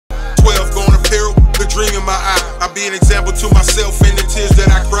dream in my eye. I'll be an example to myself in the tears that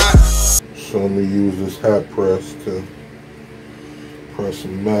I cry. So I'm gonna use this hat press to press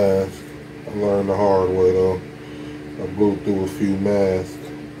some masks. I learned the hard way though. I blew through a few masks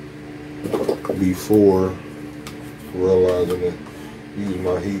before realizing to use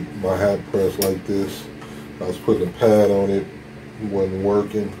my hat press like this. I was putting a pad on it, wasn't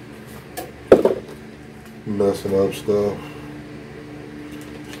working, messing up stuff.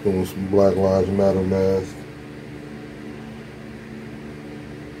 Just doing some Black Lives Matter masks.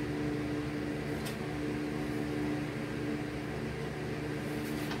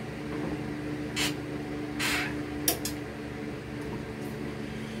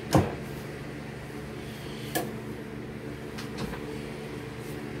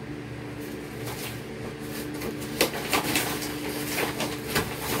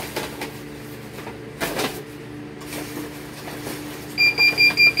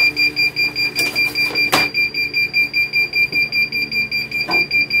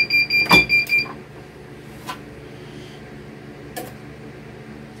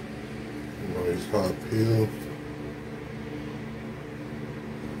 Nice hot peel.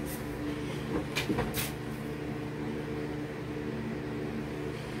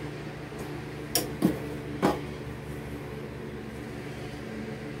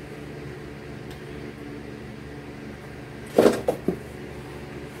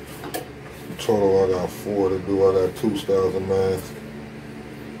 Total, I got 4 to do. I got 2 styles of masks.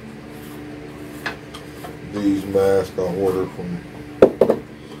 These masks I ordered from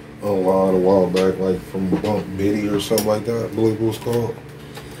online a while back, like from Bump Biddy or something like that, I believe it was called.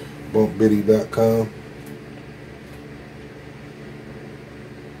 BumpBiddy.com.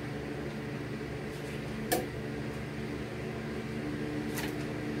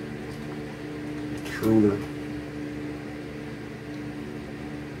 Intruder.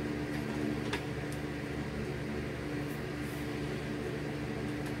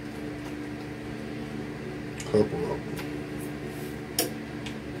 Couple of them.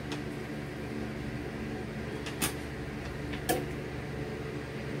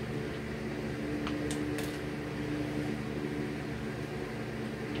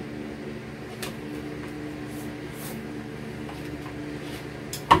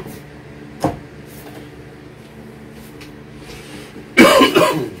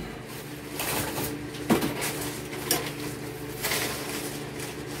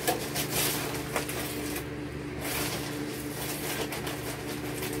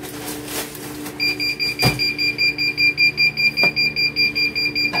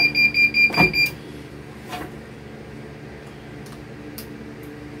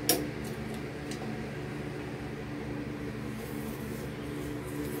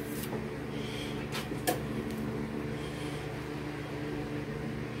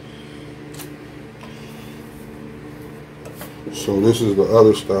 So this is the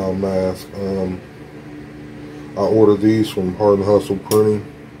other style mask. I ordered these from Hard and Hustle Printing.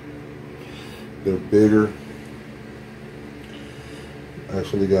 They're bigger.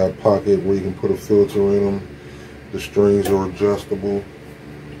 Actually got a pocket where you can put a filter in them. The strings are adjustable.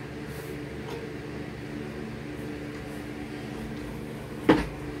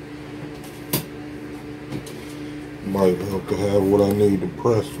 Might help to have what I need to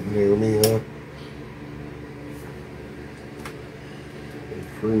press near me, huh?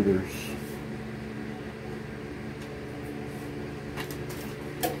 Intruders.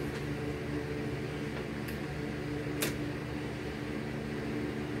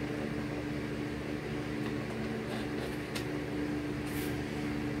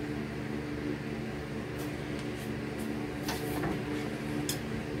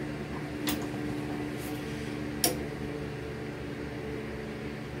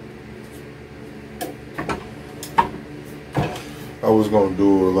 I was gonna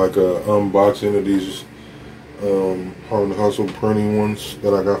do like a unboxing of these Hard and Hustle Printing ones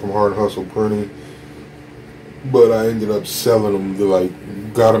that I got from Hard and Hustle Printing, but I ended up selling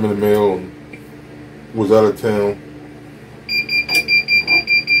them. Got them in the mail and was out of town.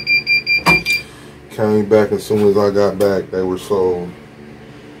 Came back as soon as I got back, they were sold.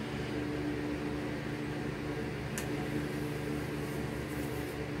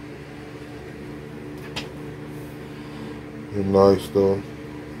 They're nice though.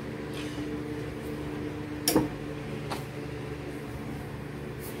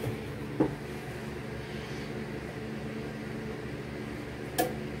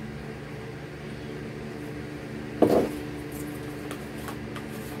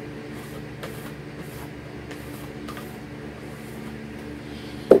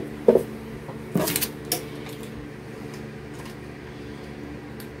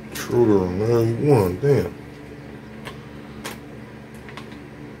 intruder on there. You won, damn.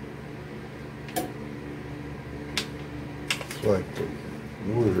 It's like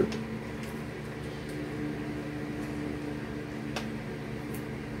weird.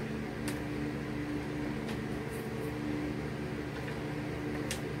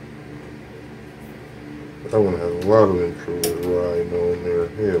 I want to have a lot of intruders riding on there.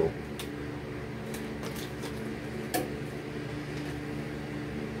 Hell.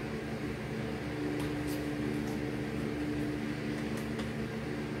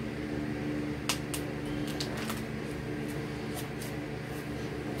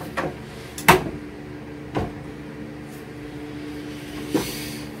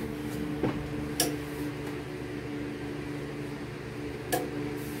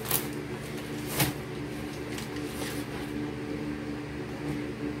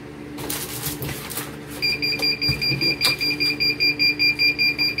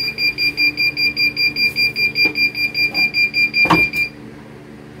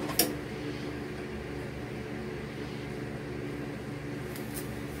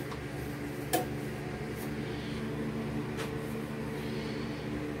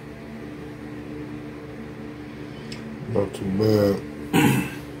 Not too bad.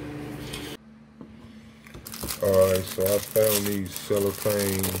 Alright, so I found these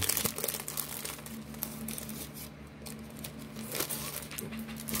cellophane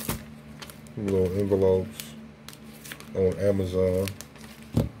little envelopes on Amazon.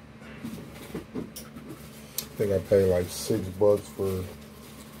 I think I paid like $6 for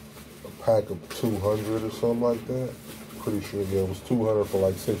a pack of 200 or something like that. Pretty sure, yeah, it was 200 for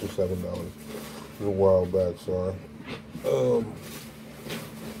like $6 or $7. It was a while back, sorry.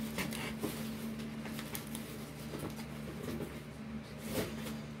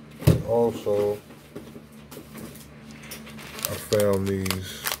 Also, I found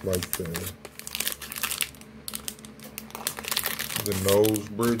these, like the nose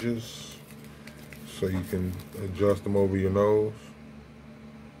bridges, so you can adjust them over your nose.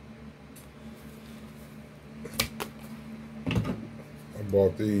 I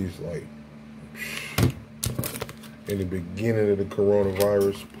bought these like in the beginning of the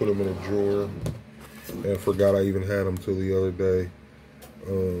coronavirus, put them in a drawer, and forgot I even had them till the other day.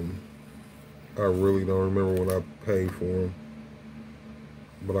 I really don't remember when I paid for them,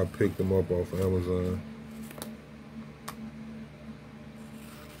 but I picked them up off Amazon.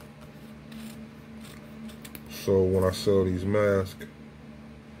 So when I sell these masks,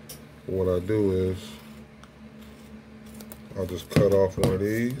 what I do is I'll just cut off one of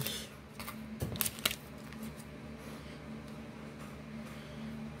these.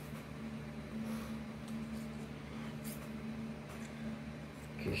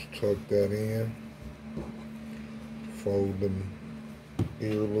 Just tuck that in, fold them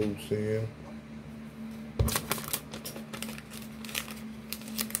ear loops in.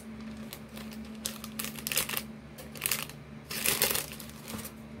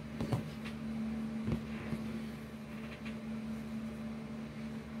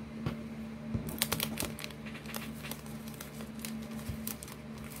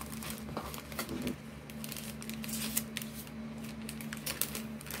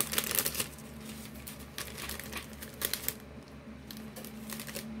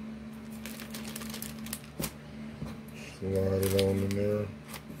 Slide it on in there.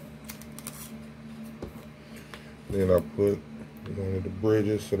 Then I put one of the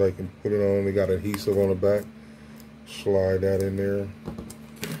bridges so they can put it on. They got adhesive on the back. Slide that in there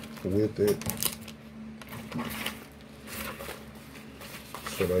with it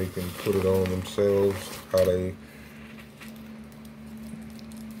so they can put it on themselves how they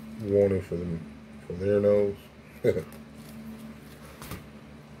want it for their nose.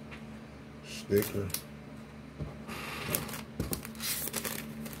 Sticker.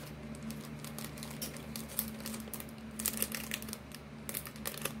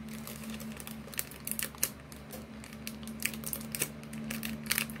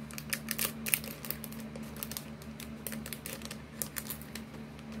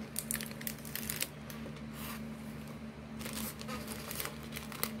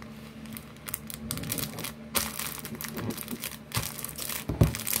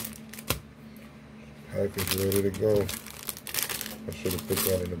 Package ready to go. I should have put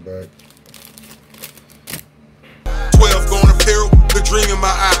that in the back. 12 Gone Apparel, the dream in my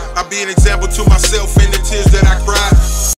eye. I be an example to myself in the tears that I cried.